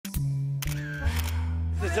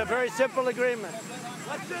It's a very simple agreement.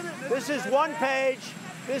 This is one page.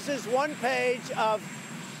 This is one page of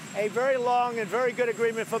a very long and very good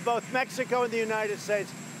agreement for both Mexico and the United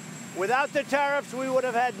States. Without the tariffs, we would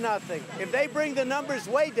have had nothing. If they bring the numbers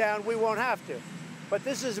way down, we won't have to. But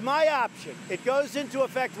this is my option. It goes into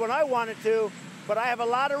effect when I want it to, but I have a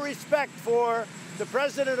lot of respect for the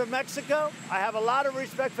president of Mexico. I have a lot of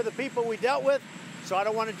respect for the people we dealt with, so I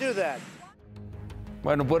don't want to do that.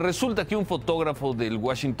 Bueno, pues resulta que un fotógrafo del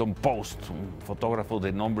Washington Post, un fotógrafo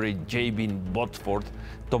de nombre Javin Botsford,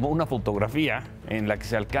 tomó una fotografía en la que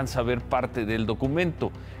se alcanza a ver parte del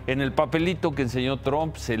documento. En el papelito que enseñó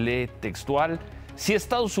Trump se lee textual: si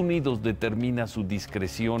Estados Unidos determina su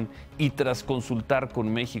discreción y tras consultar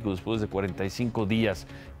con México después de 45 días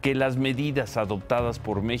que las medidas adoptadas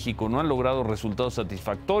por México no han logrado resultados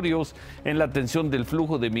satisfactorios en la atención del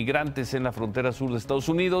flujo de migrantes en la frontera sur de Estados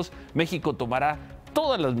Unidos, México tomará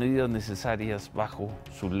todas las medidas necesarias bajo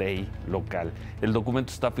su ley local. El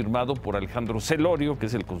documento está firmado por Alejandro Celorio, que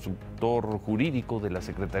es el consultor jurídico de la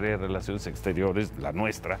Secretaría de Relaciones Exteriores, la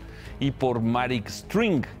nuestra, y por Marek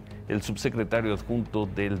String, el subsecretario adjunto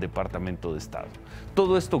del Departamento de Estado.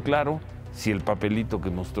 Todo esto claro si el papelito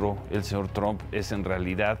que mostró el señor Trump es en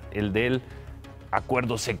realidad el del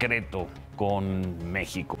acuerdo secreto con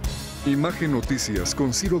México. Imagen Noticias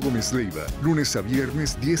con Ciro Gómez Leyva, lunes a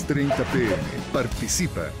viernes 10:30 p.m.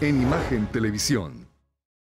 Participa en Imagen Televisión.